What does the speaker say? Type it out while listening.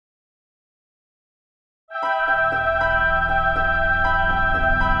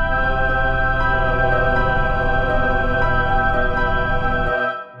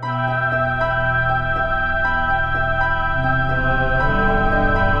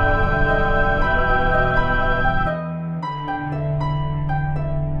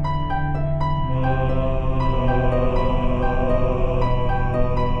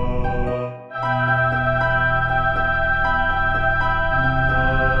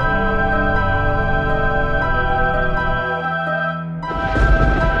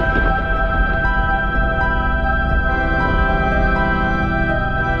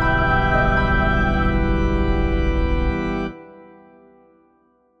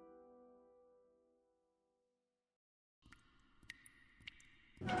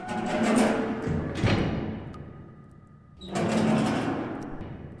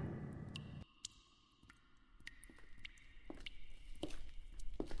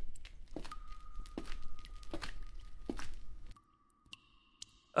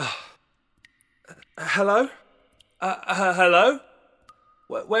Hello? Hello?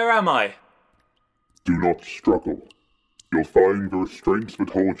 Where am I? Do not struggle. You'll find the restraints that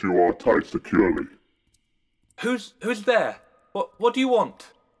hold you are tied securely. Who's there? What do you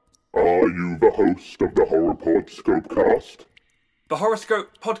want? Are you the host of the HorrorPod Scopecast? The horoscope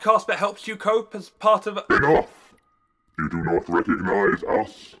podcast that helps you cope as part of... Enough! You do not recognize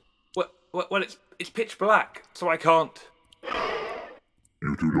us? Well, it's pitch black, so I can't.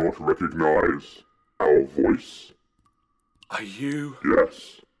 You do not recognize our voice? Are you...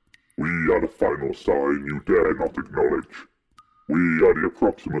 Yes. We are the final sign you dare not acknowledge. We are the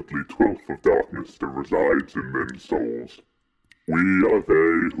approximately 12th of darkness that resides in men's souls. We are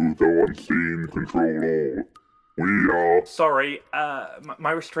they who, though unseen, control all. We are... Sorry,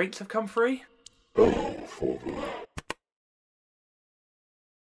 my restraints have come free? Oh, Father.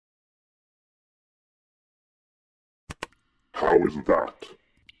 How is that?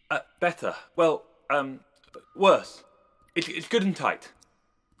 Better. Well, worse. It's good and tight.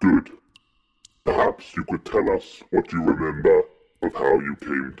 Good. Perhaps you could tell us what you remember of how you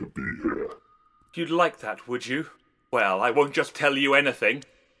came to be here. You'd like that, would you? Well, I won't just tell you anything,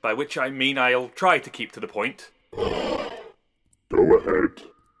 by which I mean I'll try to keep to the point. Go ahead.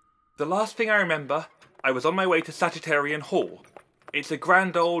 The last thing I remember, I was on my way to Sagittarian Hall. It's a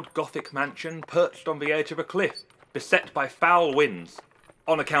grand old Gothic mansion perched on the edge of a cliff, beset by foul winds,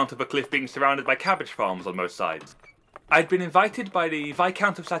 on account of the cliff being surrounded by cabbage farms on most sides. I'd been invited by the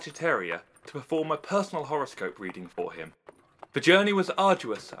Viscount of Sagittaria to perform a personal horoscope reading for him. The journey was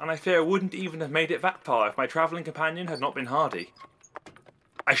arduous, and I fear I wouldn't even have made it that far if my travelling companion had not been hardy.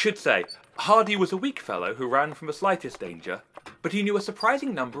 I should say, Hardy was a weak fellow who ran from the slightest danger, but he knew a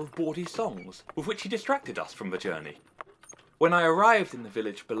surprising number of bawdy songs, with which he distracted us from the journey. When I arrived in the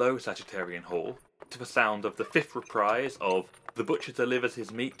village below Sagittarian Hall, to the sound of the fifth reprise of "The Butcher Delivers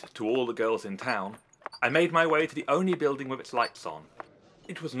His Meat to All the Girls in Town," I made my way to the only building with its lights on.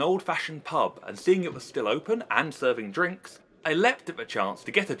 It was an old-fashioned pub, and seeing it was still open and serving drinks, I leapt at the chance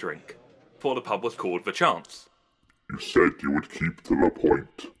to get a drink, for the pub was called The Chance. You said you would keep to the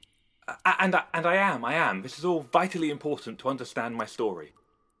point. And I am. This is all vitally important to understand my story.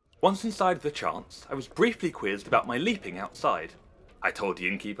 Once inside The Chance, I was briefly quizzed about my leaping outside. I told the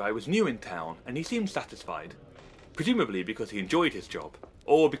innkeeper I was new in town, and he seemed satisfied. Presumably because he enjoyed his job,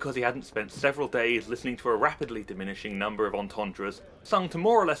 or because he hadn't spent several days listening to a rapidly diminishing number of entendres sung to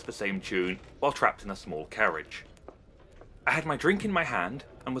more or less the same tune while trapped in a small carriage. I had my drink in my hand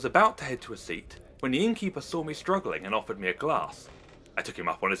and was about to head to a seat when the innkeeper saw me struggling and offered me a glass. I took him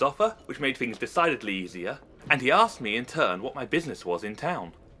up on his offer, which made things decidedly easier, and he asked me in turn what my business was in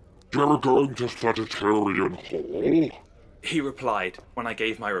town. You're going to Sagittarian Hall? He replied when I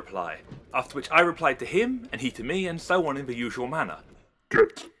gave my reply, after which I replied to him and he to me and so on in the usual manner.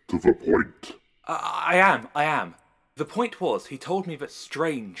 Get to the point. I am. The point was, he told me that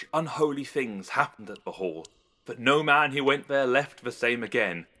strange, unholy things happened at the hall, that no man who went there left the same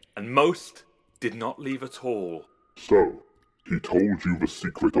again, and most did not leave at all. So, he told you the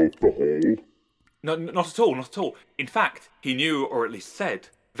secret of the hall? No, not at all. In fact, he knew, or at least said,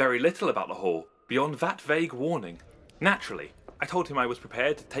 very little about the hall, beyond that vague warning. Naturally, I told him I was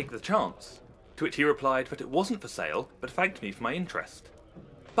prepared to take the chance, to which he replied that it wasn't for sale, but thanked me for my interest.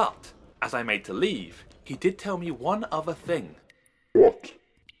 But, as I made to leave, he did tell me one other thing. What?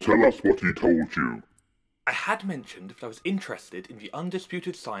 Tell us what he told you. I had mentioned that I was interested in the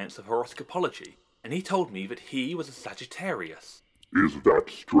undisputed science of horoscopology, and he told me that he was a Sagittarius. Is that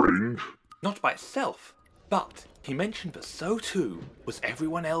strange? Not by itself, but he mentioned that so too was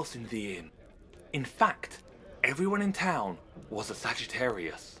everyone else in the inn. In fact, everyone in town was a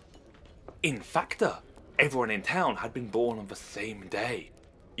Sagittarius. In factor, everyone in town had been born on the same day.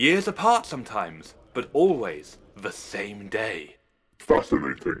 Years apart sometimes, but always the same day.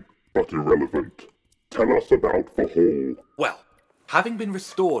 Fascinating, but irrelevant. Tell us about the hall. Well, having been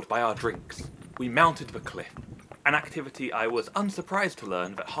restored by our drinks, we mounted the cliff, an activity I was unsurprised to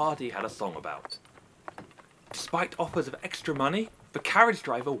learn that Hardy had a song about. Despite offers of extra money, the carriage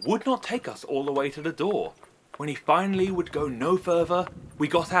driver would not take us all the way to the door. When he finally would go no further, we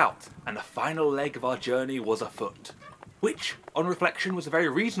got out, and the final leg of our journey was afoot, which, on reflection, was a very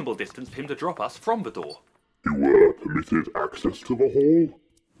reasonable distance for him to drop us from the door. You were permitted access to the hall?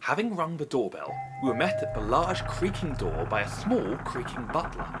 Having rung the doorbell, we were met at the large creaking door by a small creaking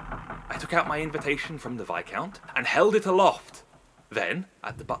butler. I took out my invitation from the Viscount and held it aloft. Then,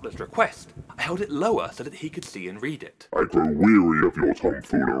 at the butler's request, I held it lower so that he could see and read it. I grow weary of your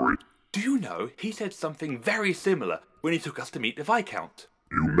tomfoolery. Do you know, he said something very similar when he took us to meet the Viscount.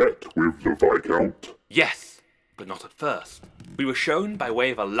 You met with the Viscount? Yes, but not at first. We were shown by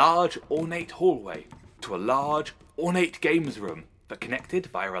way of a large, ornate hallway, to a large, ornate games room that connected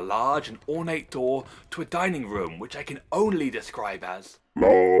via a large and ornate door to a dining room which I can only describe as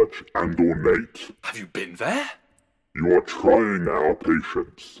large and ornate. Have you been there? You are trying our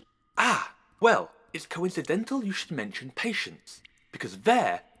patience. Ah, well, it's coincidental you should mention patience, because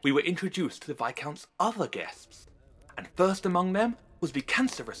there we were introduced to the Viscount's other guests, and first among them was the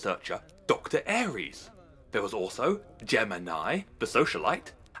cancer researcher, Dr. Ares. There was also Gemma Nye, the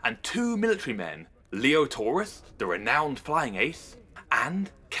socialite, and 2 military men, Leo Taurus, the renowned flying ace, and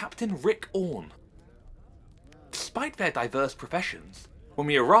Captain Rick Orne. Despite their diverse professions, when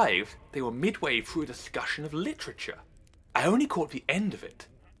we arrived, they were midway through a discussion of literature. I only caught the end of it,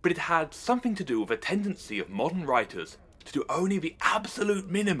 but it had something to do with a tendency of modern writers to do only the absolute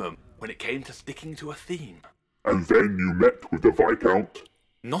minimum when it came to sticking to a theme. And then you met with the Viscount?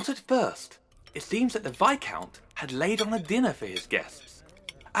 Not at first. It seems that the Viscount had laid on a dinner for his guests.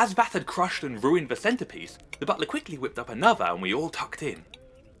 As that had crushed and ruined the centrepiece, the butler quickly whipped up another and we all tucked in.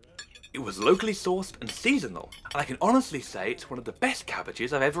 It was locally sourced and seasonal, and I can honestly say it's one of the best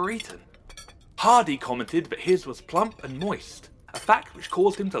cabbages I've ever eaten. Hardy commented that his was plump and moist, a fact which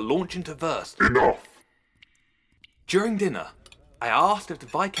caused him to launch into verse. Enough! During dinner, I asked if the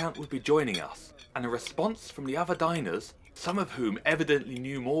Viscount would be joining us, and a response from the other diners, some of whom evidently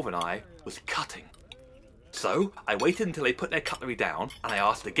knew more than I, was cutting. So I waited until they put their cutlery down, and I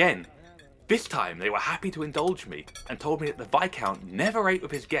asked again. This time they were happy to indulge me, and told me that the Viscount never ate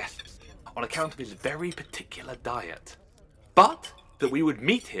with his guests, on account of his very particular diet, but that we would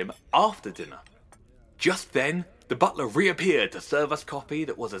meet him after dinner. Just then, the butler reappeared to serve us coffee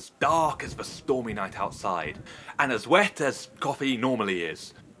that was as dark as the stormy night outside, and as wet as coffee normally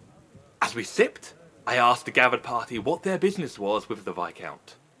is. As we sipped, I asked the gathered party what their business was with the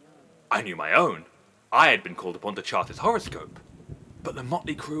Viscount. I knew my own. I had been called upon to chart his horoscope. But the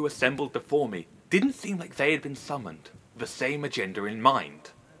motley crew assembled before me didn't seem like they had been summoned with the same agenda in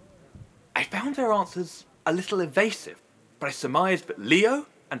mind. I found their answers a little evasive, but I surmised that Leo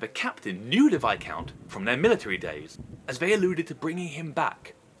and the captain knew the Viscount from their military days, as they alluded to bringing him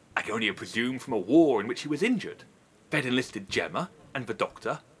back. I can only presume from a war in which he was injured. They'd enlisted Gemma and the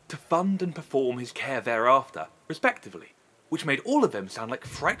doctor to fund and perform his care thereafter, respectively, which made all of them sound like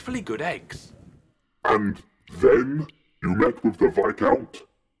frightfully good eggs. And then you met with the Viscount?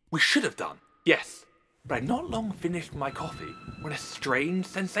 We should have done, yes. But I'd not long finished my coffee when a strange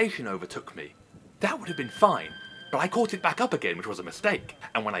sensation overtook me. That would have been fine, but I caught it back up again, which was a mistake,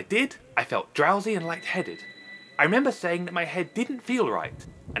 and when I did, I felt drowsy and lightheaded. I remember saying that my head didn't feel right,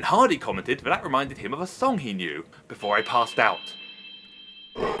 and Hardy commented that reminded him of a song he knew before I passed out.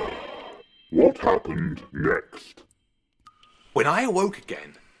 What happened next? When I awoke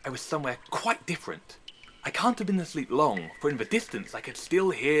again, I was somewhere quite different. I can't have been asleep long, for in the distance I could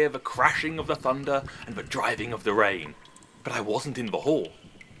still hear the crashing of the thunder and the driving of the rain. But I wasn't in the hall.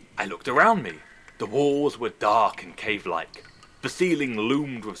 I looked around me. The walls were dark and cave-like. The ceiling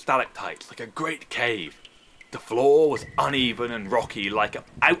loomed with stalactites like a great cave. The floor was uneven and rocky like a...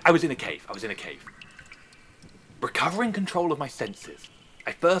 I was in a cave. Recovering control of my senses,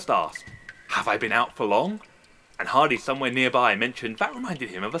 I first asked, have I been out for long? And Hardy somewhere nearby mentioned that reminded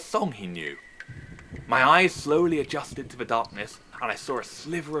him of a song he knew. My eyes slowly adjusted to the darkness, and I saw a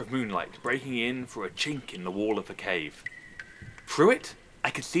sliver of moonlight breaking in through a chink in the wall of the cave. Through it, I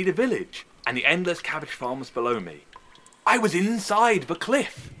could see the village and the endless cabbage farms below me. I was inside the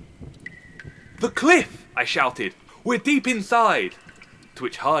cliff! The cliff! I shouted. We're deep inside! To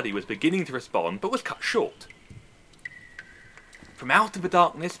which Hardy was beginning to respond, but was cut short. From out of the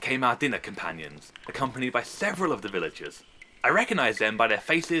darkness came our dinner companions, accompanied by several of the villagers. I recognised them by their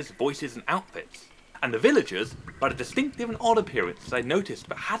faces, voices and outfits, and the villagers by the distinctive and odd appearances I noticed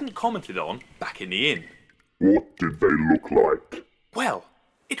but hadn't commented on back in the inn. What did they look like? Well,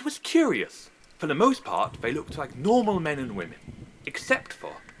 it was curious. For the most part, they looked like normal men and women, except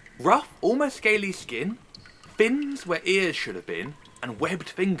for rough, almost scaly skin, fins where ears should have been, and webbed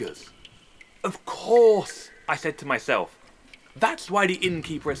fingers. Of course, I said to myself. That's why the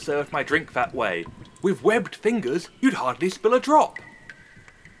innkeeper had served my drink that way. With webbed fingers, you'd hardly spill a drop.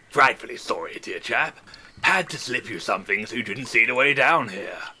 Frightfully sorry, dear chap. Had to slip you something so you didn't see the way down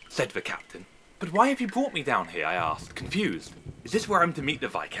here, said the captain. But why have you brought me down here, I asked, confused. Is this where I'm to meet the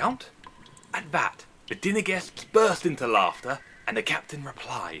Viscount? At that, the dinner guests burst into laughter, and the captain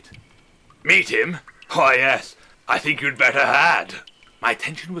replied. Meet him? Why, yes, I think you'd better had. My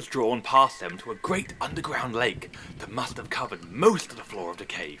attention was drawn past them to a great underground lake that must have covered most of the floor of the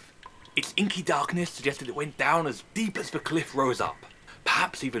cave. Its inky darkness suggested it went down as deep as the cliff rose up.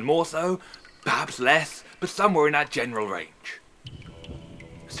 Perhaps even more so, perhaps less, but somewhere in that general range.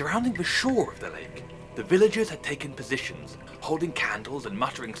 Surrounding the shore of the lake, the The villagers had taken positions, holding candles and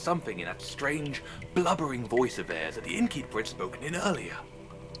muttering something in that strange, blubbering voice of theirs that the innkeeper had spoken in earlier.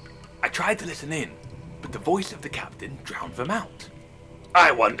 I tried to listen in, but the voice of the captain drowned them out. "I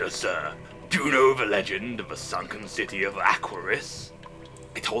wonder, sir, do you know the legend of the sunken city of Aquaris?"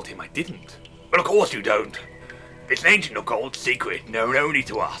 I told him I didn't. "Well, of course you don't. It's an ancient occult secret known only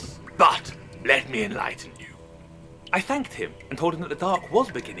to us. But let me enlighten you." I thanked him and told him that the dark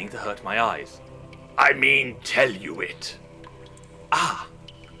was beginning to hurt my eyes. "I mean tell you it." "Ah."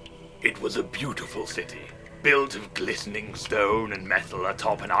 "It was a beautiful city, built of glistening stone and metal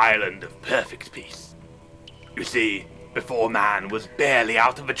atop an island of perfect peace. You see, before man was barely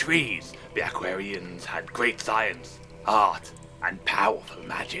out of the trees, the Aquarians had great science, art, and powerful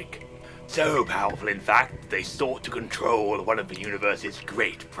magic. So powerful, in fact, they sought to control one of the universe's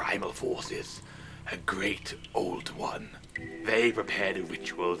great primal forces, a great old one. They prepared a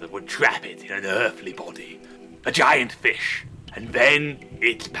ritual that would trap it in an earthly body, a giant fish, and then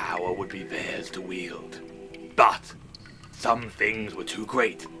its power would be theirs to wield. But some things were too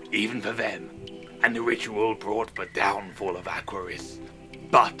great, even for them, and the ritual brought the downfall of Aquaris.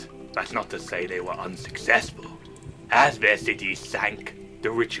 But that's not to say they were unsuccessful. As their city sank,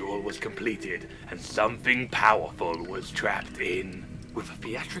 the ritual was completed, and something powerful was trapped in." With a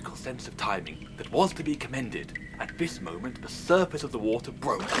theatrical sense of timing that was to be commended, at this moment the surface of the water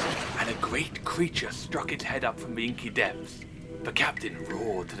broke, and a great creature struck its head up from the inky depths. The captain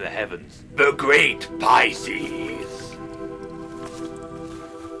roared to the heavens, "The Great Pisces!"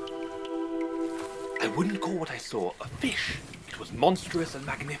 I wouldn't call what I saw a fish. It was monstrous and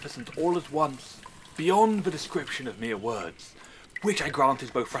magnificent all at once, beyond the description of mere words, which I grant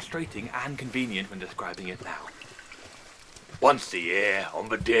is both frustrating and convenient when describing it now. "Once a year, on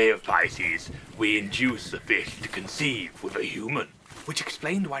the day of Pisces, we induce the fish to conceive with a human," which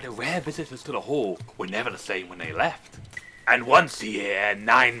explained why the rare visitors to the hall were never the same when they left. "And once a year,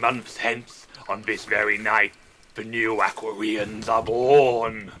 9 months hence, on this very night, the new Aquarians are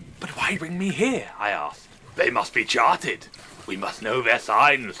born." "But why bring me here?" I asked. "They must be charted. We must know their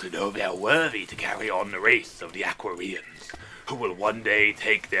signs to know they're worthy to carry on the race of the Aquarians, who will one day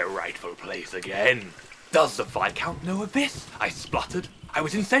take their rightful place again." "Does the Viscount know of this?" I spluttered. I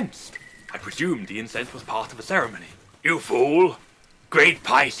was incensed. I presumed the incense was part of the ceremony. "You fool! Great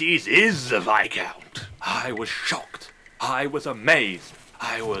Pisces is the Viscount." I was shocked. I was amazed.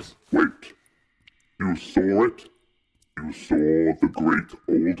 I was... Wait. You saw it? You saw the great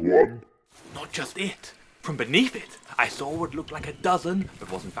old one? Not just it. From beneath it, I saw what looked like a dozen,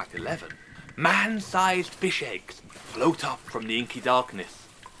 but was in fact 11, man-sized fish eggs float up from the inky darkness.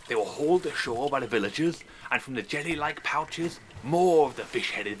 They were hauled ashore by the villagers, and from the jelly-like pouches, more of the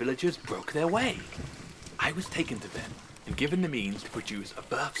fish-headed villagers broke their way. I was taken to them and given the means to produce a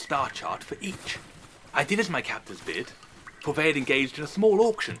birth star chart for each. I did as my captors bid, for they had engaged in a small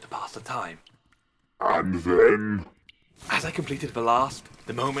auction to pass the time. And then? As I completed the last,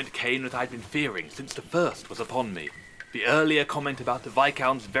 the moment came that I'd been fearing since the first was upon me. The earlier comment about the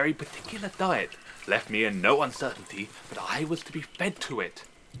Viscount's very particular diet left me in no uncertainty that I was to be fed to it.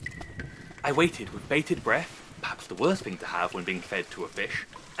 I waited with bated breath, perhaps the worst thing to have when being fed to a fish,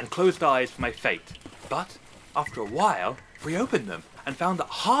 and closed eyes for my fate. But, after a while, reopened them and found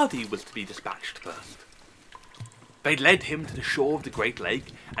that Hardy was to be dispatched first. They'd led him to the shore of the Great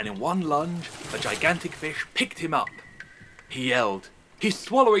Lake, and in one lunge, a gigantic fish picked him up. He yelled, "He's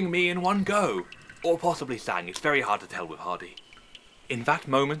swallowing me in one go!" Or possibly sang, it's very hard to tell with Hardy. In that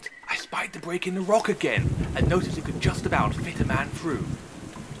moment, I spied the break in the rock again, and noticed it could just about fit a man through.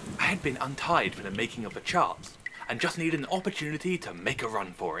 I had been untied for the making of the charts, and just needed an opportunity to make a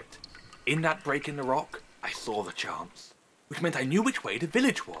run for it. In that break in the rock, I saw the chance, which meant I knew which way the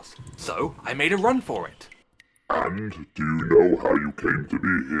village was, so I made a run for it. And do you know how you came to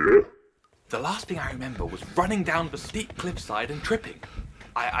be here? The last thing I remember was running down the steep cliffside and tripping.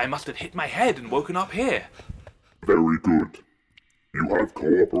 I must have hit my head and woken up here. Very good. You have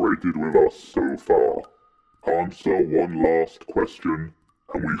cooperated with us so far. Answer one last question,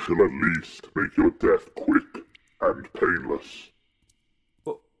 and we shall at least make your death quick and painless.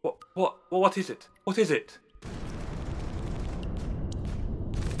 What is it? What is it?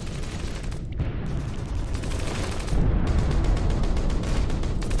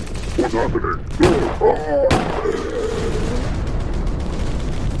 What's happening?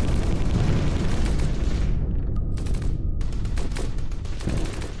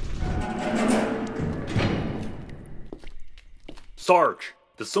 Sarge,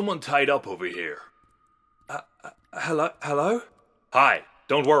 there's someone tied up over here. Hello? Hi,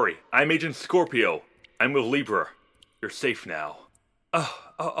 don't worry. I'm Agent Scorpio. I'm with Libra. You're safe now.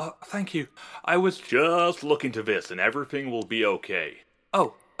 thank you. I was just look into this and everything will be okay.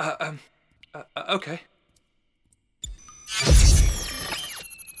 Oh, okay.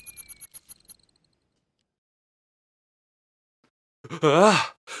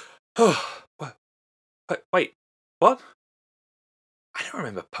 Ah, oh, wait, what? I don't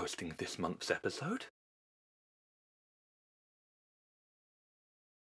remember posting this month's episode.